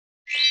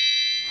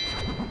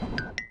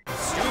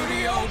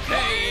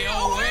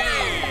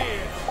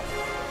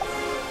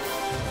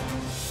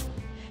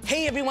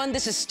everyone,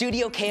 this is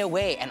Studio K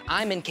away, and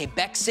I'm in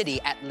Quebec City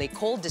at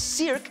L'Ecole de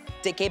Cirque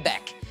de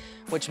Quebec,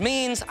 which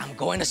means I'm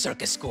going to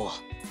circus school.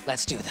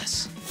 Let's do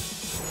this.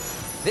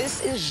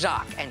 This is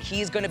Jacques, and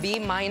he's gonna be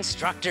my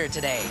instructor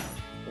today.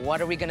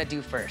 What are we gonna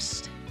do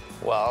first?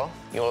 Well,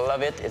 you'll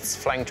love it. It's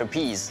flying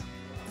trapeze.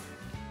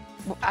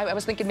 I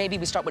was thinking maybe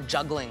we start with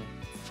juggling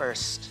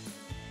first.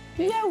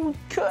 Yeah, we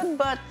could,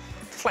 but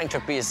flying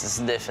trapeze is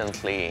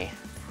definitely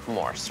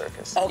more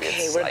circus. Okay,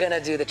 It's we're like gonna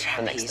do the next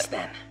trapeze step.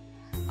 then.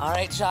 All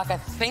right, Jacques, I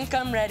think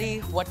I'm ready.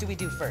 What do we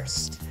do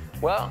first?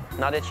 Well,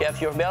 now that you have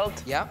your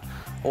belt, Yeah.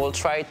 we'll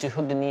try to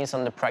hook the knees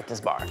on the practice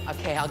bar.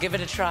 Okay, I'll give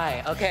it a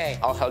try. Okay.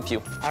 I'll help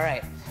you. All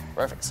right.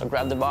 Perfect. So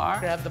grab the bar.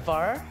 Grab the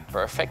bar.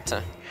 Perfect.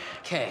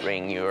 Okay.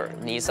 Bring your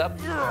knees up.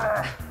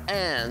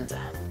 And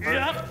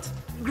Yep.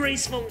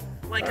 Graceful,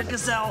 like a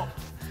gazelle.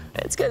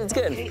 it's good, it's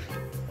good. Okay.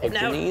 Hook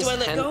Now, the knees, do I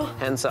let go?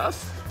 hands off.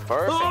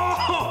 Perfect.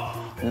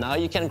 Oh! Now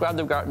you can grab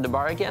the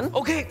bar again.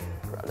 Okay.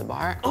 Grab the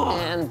bar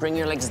and bring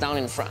your legs down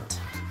in front.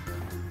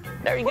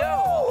 There you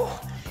go.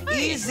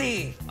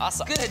 Easy.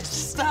 Awesome. Good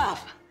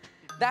stuff.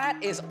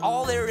 That is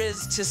all there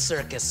is to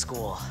circus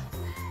school,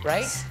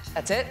 right?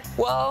 That's it?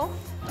 Well,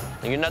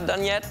 you're not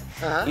done yet.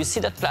 Uh-huh. You see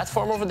that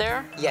platform over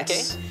there?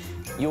 Yes.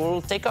 Okay. You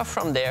will take off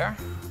from there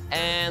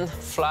and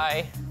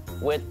fly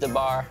with the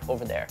bar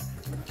over there.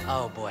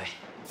 Oh, boy.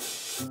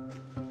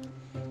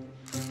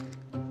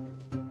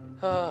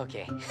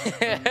 Okay.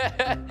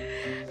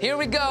 Here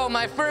we go,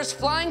 my first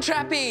flying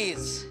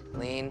trapeze.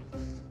 Lean.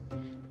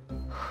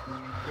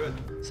 Good.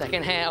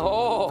 Second hand,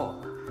 oh.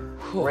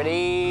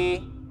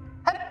 Ready?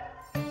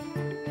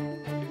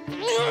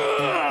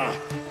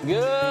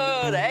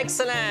 Good,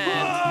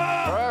 excellent.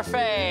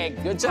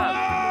 Perfect, good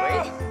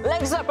job. Wait,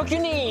 legs up, hook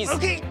your knees.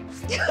 Okay.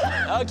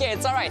 Okay,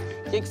 it's all right.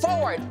 Kick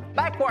forward,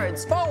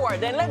 backwards,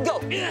 forward, and let go.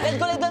 Let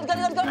go, let go, let go,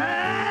 let go.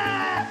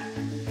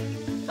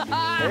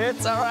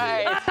 It's all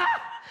right.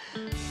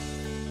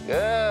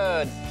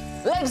 Good.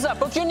 Legs up,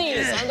 hook your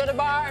knees. Under the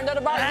bar, under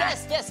the bar.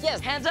 Yes, yes, yes.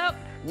 Hands up.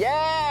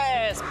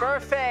 Yes,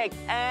 perfect.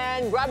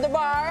 And grab the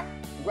bar,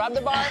 grab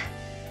the bar.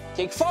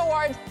 Kick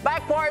forward,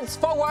 backwards,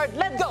 forward,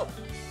 let go.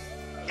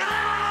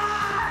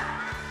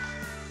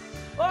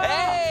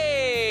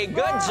 Hey,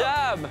 good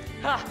job.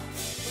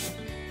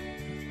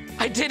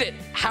 I did it.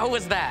 How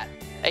was that?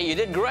 Hey, you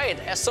did great.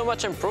 There's so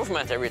much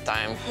improvement every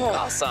time.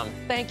 Awesome.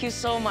 Thank you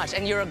so much,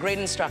 and you're a great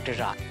instructor,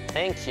 Jacques.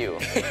 Thank you.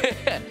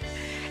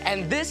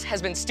 And this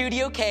has been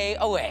Studio K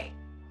away.